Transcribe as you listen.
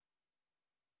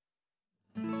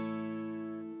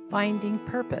Finding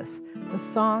Purpose, the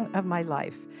Song of My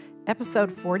Life,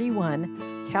 Episode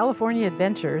 41, California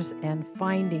Adventures and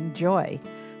Finding Joy.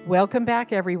 Welcome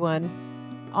back, everyone.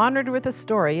 Honored with the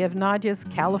story of Nadja's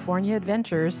California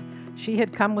adventures, she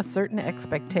had come with certain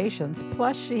expectations,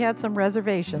 plus she had some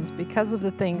reservations because of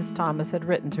the things Thomas had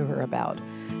written to her about.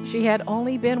 She had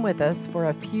only been with us for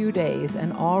a few days,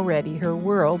 and already her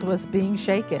world was being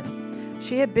shaken.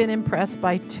 She had been impressed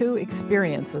by two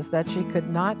experiences that she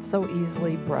could not so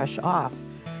easily brush off.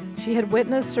 She had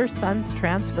witnessed her son's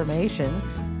transformation,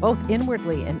 both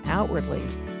inwardly and outwardly.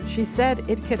 She said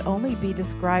it could only be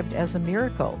described as a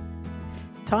miracle.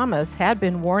 Thomas had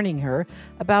been warning her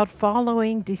about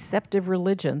following deceptive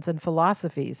religions and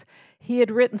philosophies. He had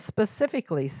written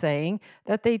specifically saying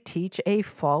that they teach a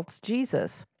false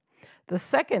Jesus. The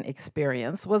second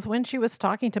experience was when she was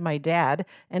talking to my dad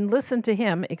and listened to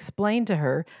him explain to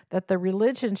her that the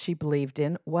religion she believed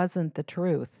in wasn't the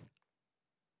truth.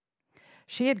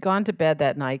 She had gone to bed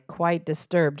that night quite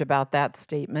disturbed about that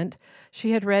statement.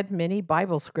 She had read many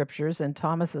Bible scriptures in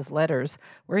Thomas's letters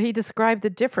where he described the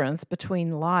difference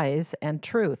between lies and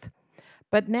truth.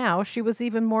 But now she was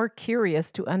even more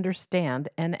curious to understand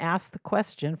and ask the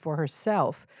question for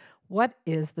herself, what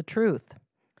is the truth?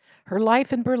 Her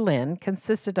life in Berlin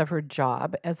consisted of her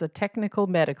job as a technical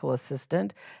medical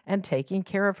assistant and taking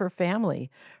care of her family.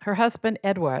 Her husband,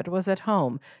 Edward, was at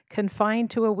home,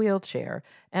 confined to a wheelchair,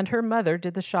 and her mother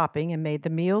did the shopping and made the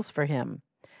meals for him.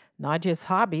 Nadja's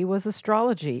hobby was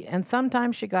astrology, and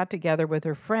sometimes she got together with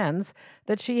her friends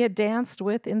that she had danced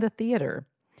with in the theater.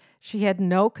 She had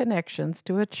no connections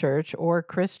to a church or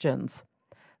Christians.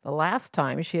 The last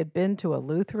time she had been to a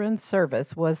Lutheran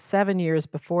service was 7 years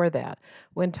before that,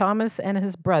 when Thomas and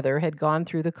his brother had gone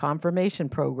through the confirmation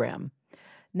program.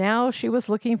 Now she was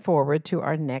looking forward to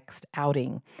our next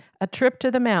outing, a trip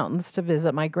to the mountains to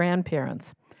visit my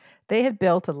grandparents. They had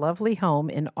built a lovely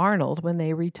home in Arnold when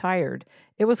they retired.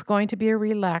 It was going to be a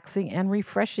relaxing and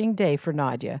refreshing day for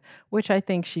Nadja, which I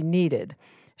think she needed.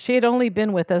 She had only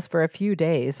been with us for a few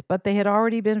days, but they had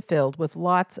already been filled with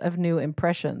lots of new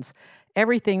impressions.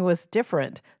 Everything was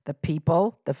different: the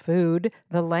people, the food,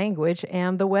 the language,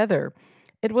 and the weather.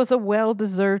 It was a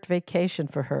well-deserved vacation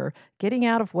for her, getting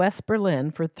out of West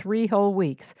Berlin for 3 whole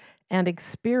weeks and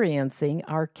experiencing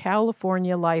our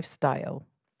California lifestyle.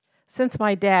 Since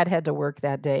my dad had to work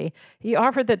that day, he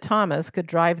offered that Thomas could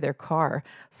drive their car,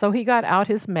 so he got out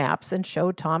his maps and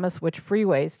showed Thomas which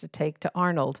freeways to take to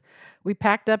Arnold. We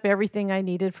packed up everything I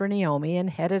needed for Naomi and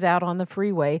headed out on the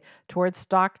freeway towards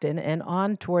Stockton and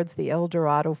on towards the El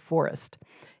Dorado forest.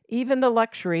 Even the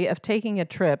luxury of taking a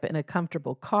trip in a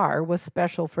comfortable car was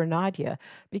special for Nadja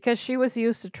because she was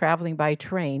used to traveling by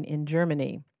train in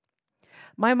Germany.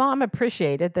 My mom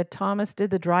appreciated that Thomas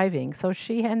did the driving, so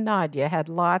she and Nadja had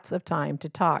lots of time to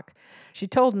talk. She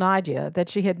told Nadja that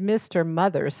she had missed her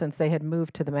mother since they had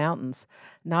moved to the mountains.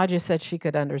 Nadja said she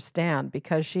could understand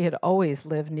because she had always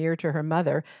lived near to her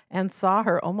mother and saw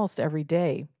her almost every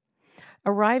day.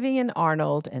 Arriving in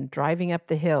Arnold and driving up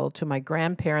the hill to my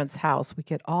grandparents' house, we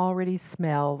could already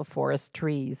smell the forest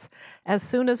trees. As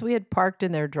soon as we had parked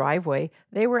in their driveway,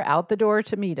 they were out the door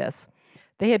to meet us.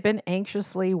 They had been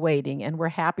anxiously waiting and were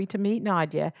happy to meet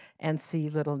Nadja and see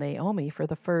little Naomi for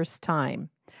the first time.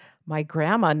 My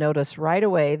grandma noticed right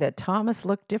away that Thomas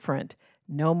looked different.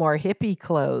 No more hippie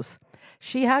clothes.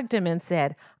 She hugged him and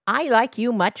said, "I like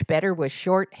you much better with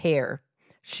short hair."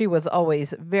 She was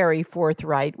always very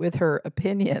forthright with her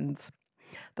opinions.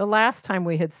 The last time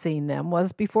we had seen them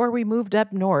was before we moved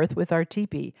up north with our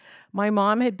teepee. My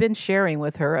mom had been sharing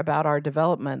with her about our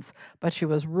developments, but she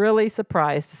was really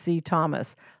surprised to see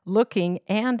Thomas, looking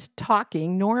and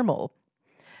talking normal.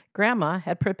 Grandma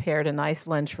had prepared a nice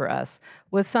lunch for us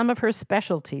with some of her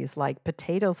specialties like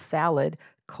potato salad,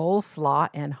 coleslaw,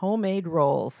 and homemade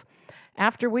rolls.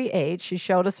 After we ate, she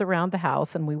showed us around the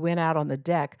house, and we went out on the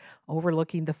deck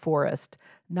overlooking the forest.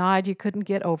 Nadja couldn't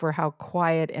get over how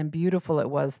quiet and beautiful it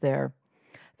was there.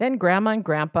 Then Grandma and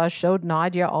Grandpa showed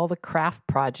Nadja all the craft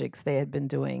projects they had been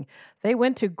doing. They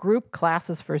went to group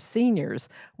classes for seniors,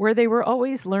 where they were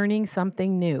always learning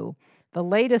something new. The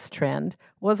latest trend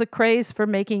was a craze for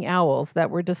making owls that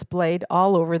were displayed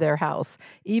all over their house,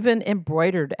 even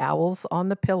embroidered owls on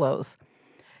the pillows.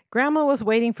 Grandma was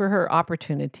waiting for her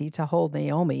opportunity to hold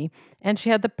Naomi, and she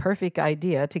had the perfect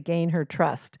idea to gain her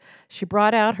trust. She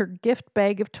brought out her gift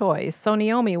bag of toys, so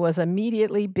Naomi was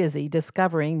immediately busy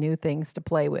discovering new things to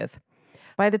play with.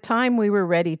 By the time we were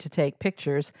ready to take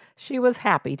pictures, she was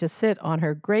happy to sit on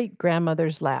her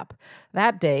great-grandmother's lap.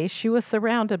 That day, she was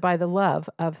surrounded by the love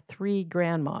of 3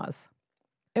 grandmas.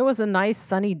 It was a nice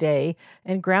sunny day,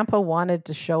 and Grandpa wanted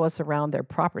to show us around their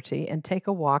property and take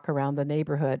a walk around the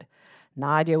neighborhood.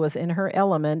 Nadja was in her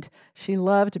element. She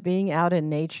loved being out in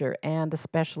nature and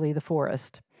especially the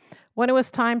forest. When it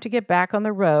was time to get back on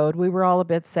the road, we were all a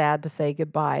bit sad to say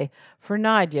goodbye. For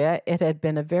Nadja, it had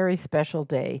been a very special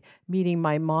day, meeting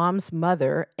my mom's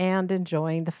mother and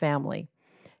enjoying the family.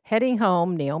 Heading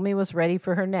home, Naomi was ready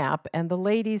for her nap, and the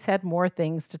ladies had more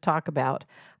things to talk about.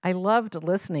 I loved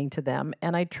listening to them,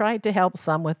 and I tried to help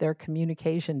some with their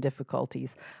communication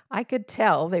difficulties. I could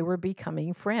tell they were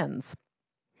becoming friends.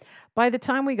 By the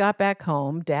time we got back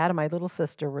home, Dad and my little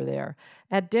sister were there.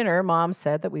 At dinner, Mom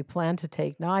said that we planned to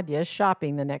take Nadja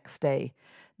shopping the next day.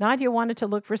 Nadja wanted to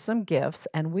look for some gifts,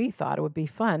 and we thought it would be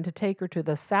fun to take her to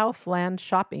the Southland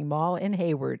Shopping Mall in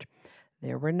Hayward.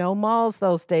 There were no malls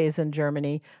those days in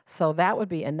Germany, so that would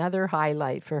be another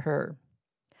highlight for her.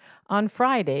 On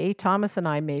Friday, Thomas and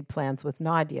I made plans with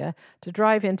Nadja to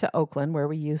drive into Oakland, where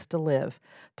we used to live.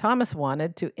 Thomas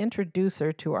wanted to introduce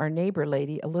her to our neighbor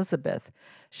lady, Elizabeth.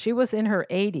 She was in her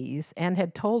 80s and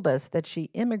had told us that she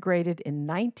immigrated in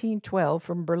 1912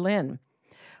 from Berlin.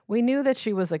 We knew that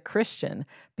she was a Christian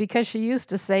because she used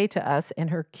to say to us in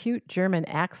her cute German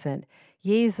accent,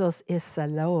 Jesus ist der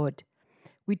Lord.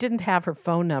 We didn't have her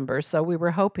phone number, so we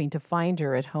were hoping to find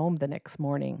her at home the next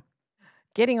morning.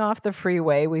 Getting off the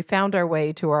freeway, we found our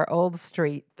way to our old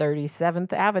street,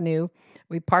 37th Avenue.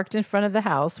 We parked in front of the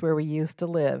house where we used to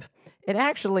live. It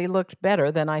actually looked better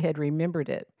than I had remembered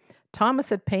it.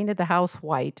 Thomas had painted the house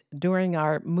white during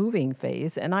our moving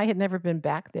phase, and I had never been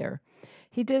back there.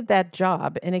 He did that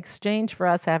job in exchange for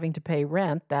us having to pay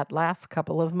rent that last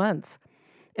couple of months.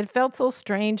 It felt so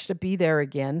strange to be there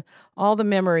again. All the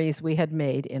memories we had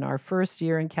made in our first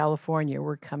year in California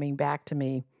were coming back to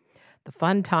me. The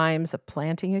fun times of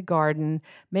planting a garden,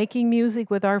 making music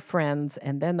with our friends,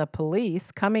 and then the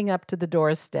police coming up to the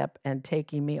doorstep and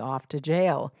taking me off to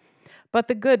jail. But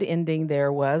the good ending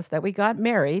there was that we got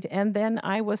married, and then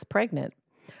I was pregnant.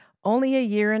 Only a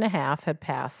year and a half had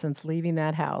passed since leaving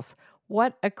that house.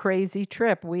 What a crazy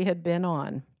trip we had been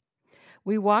on.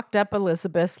 We walked up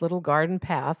Elizabeth's little garden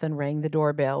path and rang the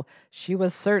doorbell. She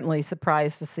was certainly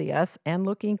surprised to see us and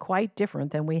looking quite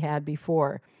different than we had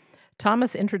before.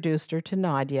 Thomas introduced her to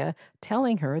Nadja,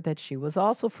 telling her that she was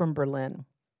also from Berlin.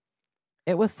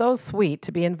 It was so sweet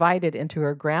to be invited into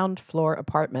her ground floor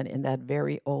apartment in that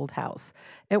very old house.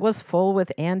 It was full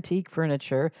with antique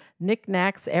furniture,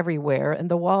 knickknacks everywhere, and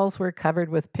the walls were covered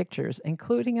with pictures,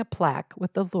 including a plaque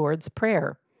with the Lord's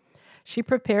Prayer. She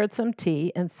prepared some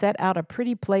tea and set out a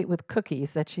pretty plate with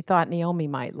cookies that she thought Naomi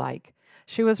might like.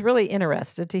 She was really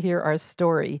interested to hear our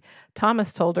story.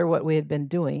 Thomas told her what we had been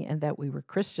doing and that we were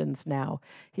Christians now.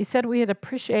 He said we had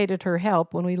appreciated her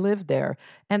help when we lived there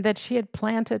and that she had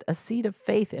planted a seed of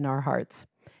faith in our hearts.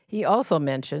 He also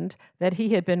mentioned that he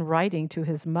had been writing to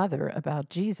his mother about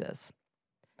Jesus.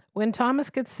 When Thomas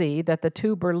could see that the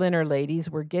two Berliner ladies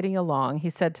were getting along, he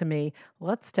said to me,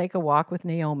 "Let's take a walk with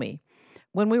Naomi."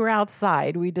 When we were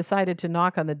outside, we decided to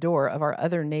knock on the door of our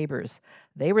other neighbors.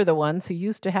 They were the ones who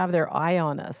used to have their eye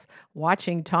on us,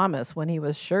 watching Thomas when he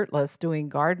was shirtless doing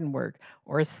garden work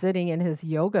or sitting in his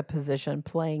yoga position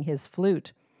playing his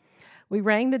flute. We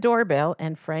rang the doorbell,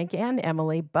 and Frank and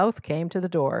Emily both came to the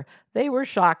door. They were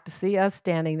shocked to see us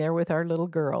standing there with our little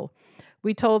girl.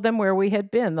 We told them where we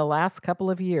had been the last couple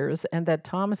of years and that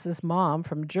Thomas's mom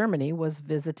from Germany was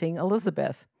visiting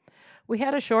Elizabeth. We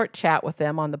had a short chat with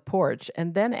them on the porch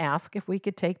and then asked if we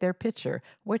could take their picture,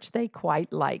 which they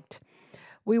quite liked.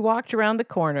 We walked around the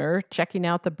corner, checking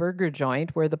out the burger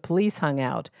joint where the police hung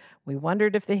out. We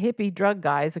wondered if the hippie drug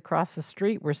guys across the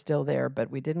street were still there,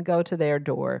 but we didn't go to their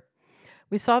door.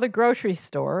 We saw the grocery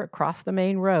store across the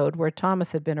main road where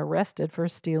Thomas had been arrested for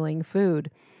stealing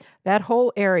food. That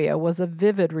whole area was a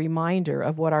vivid reminder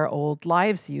of what our old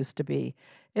lives used to be.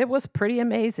 It was pretty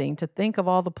amazing to think of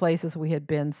all the places we had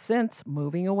been since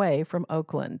moving away from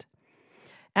Oakland.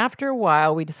 After a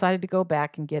while, we decided to go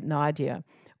back and get Nadja.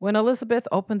 When Elizabeth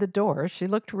opened the door, she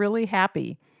looked really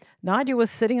happy. Nadja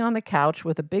was sitting on the couch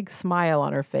with a big smile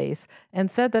on her face and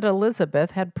said that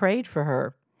Elizabeth had prayed for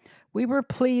her. We were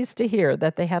pleased to hear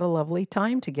that they had a lovely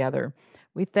time together.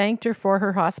 We thanked her for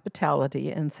her hospitality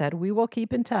and said we will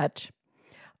keep in touch.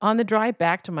 On the drive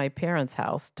back to my parents'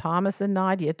 house, Thomas and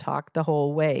Nadja talked the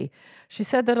whole way. She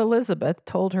said that Elizabeth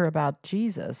told her about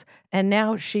Jesus, and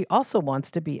now she also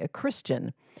wants to be a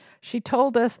Christian. She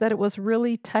told us that it was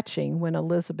really touching when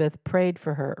Elizabeth prayed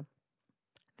for her.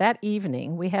 That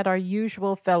evening, we had our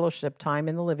usual fellowship time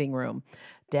in the living room.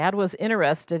 Dad was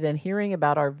interested in hearing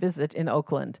about our visit in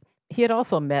Oakland. He had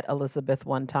also met Elizabeth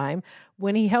one time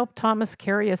when he helped Thomas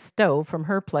carry a stove from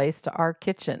her place to our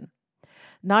kitchen.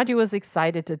 Nadja was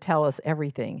excited to tell us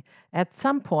everything. At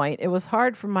some point, it was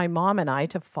hard for my mom and I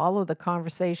to follow the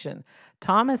conversation.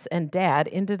 Thomas and Dad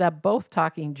ended up both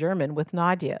talking German with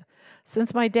Nadja.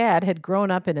 Since my dad had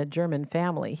grown up in a German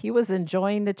family, he was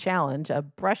enjoying the challenge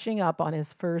of brushing up on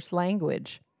his first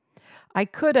language. I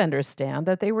could understand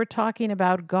that they were talking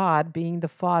about God being the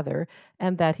Father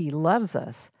and that He loves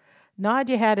us.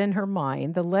 Nadja had in her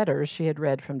mind the letters she had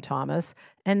read from Thomas,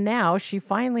 and now she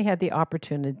finally had the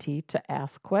opportunity to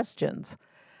ask questions.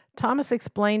 Thomas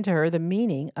explained to her the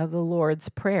meaning of the Lord's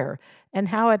Prayer and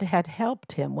how it had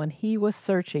helped him when he was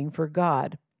searching for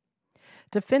God.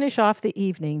 To finish off the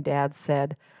evening, Dad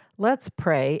said, "Let's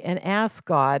pray and ask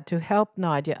God to help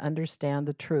Nadja understand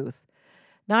the truth."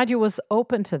 Nadja was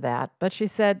open to that, but she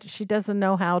said she doesn't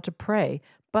know how to pray,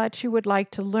 but she would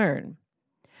like to learn.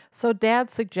 So Dad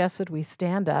suggested we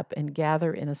stand up and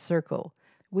gather in a circle.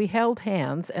 We held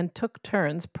hands and took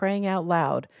turns praying out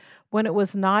loud. When it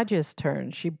was Nadja's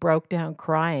turn, she broke down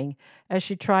crying as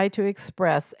she tried to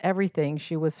express everything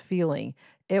she was feeling.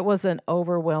 It was an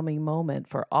overwhelming moment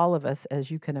for all of us,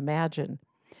 as you can imagine.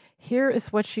 Here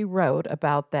is what she wrote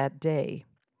about that day.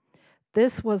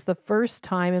 "This was the first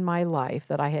time in my life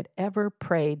that I had ever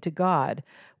prayed to God.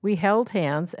 We held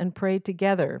hands and prayed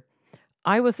together.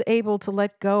 I was able to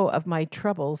let go of my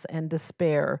troubles and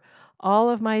despair. All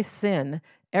of my sin,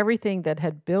 everything that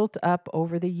had built up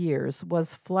over the years,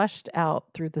 was flushed out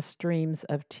through the streams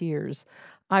of tears.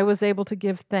 I was able to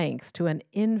give thanks to an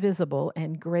invisible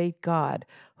and great God,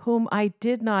 whom I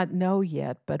did not know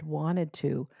yet but wanted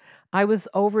to. I was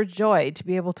overjoyed to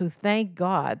be able to thank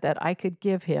God that I could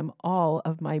give Him all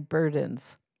of my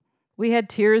burdens." We had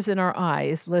tears in our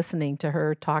eyes listening to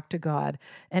her talk to God,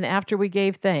 and after we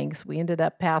gave thanks, we ended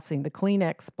up passing the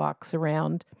Kleenex box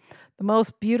around. The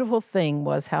most beautiful thing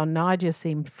was how Nadja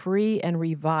seemed free and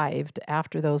revived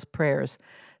after those prayers.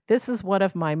 This is one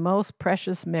of my most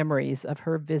precious memories of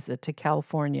her visit to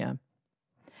California.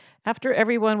 After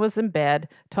everyone was in bed,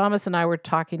 Thomas and I were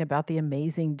talking about the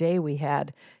amazing day we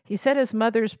had. He said his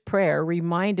mother's prayer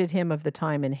reminded him of the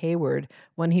time in Hayward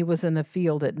when he was in the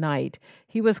field at night.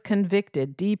 He was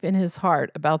convicted deep in his heart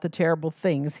about the terrible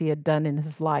things he had done in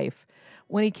his life.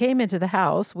 When he came into the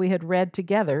house, we had read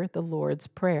together the Lord's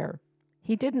Prayer.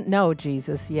 He didn't know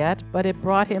Jesus yet, but it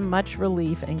brought him much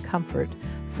relief and comfort.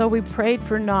 So we prayed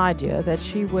for Nadja that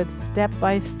she would step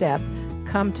by step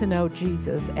come to know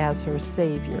Jesus as her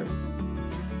Savior.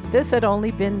 This had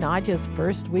only been Nadja's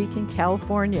first week in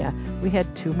California. We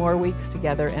had 2 more weeks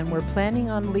together and we're planning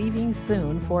on leaving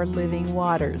soon for Living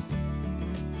Waters.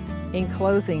 In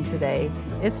closing today,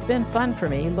 it's been fun for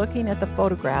me looking at the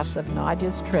photographs of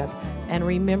Nadja's trip and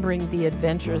remembering the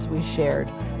adventures we shared.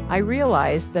 I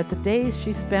realized that the days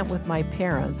she spent with my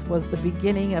parents was the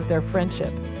beginning of their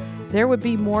friendship. There would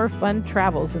be more fun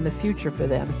travels in the future for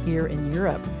them here in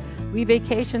Europe. We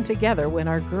vacationed together when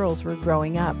our girls were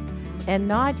growing up, and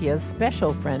Nadja's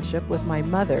special friendship with my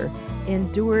mother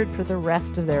endured for the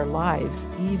rest of their lives,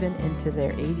 even into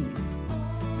their 80s.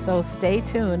 So stay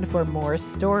tuned for more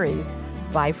stories.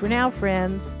 Bye for now,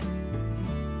 friends.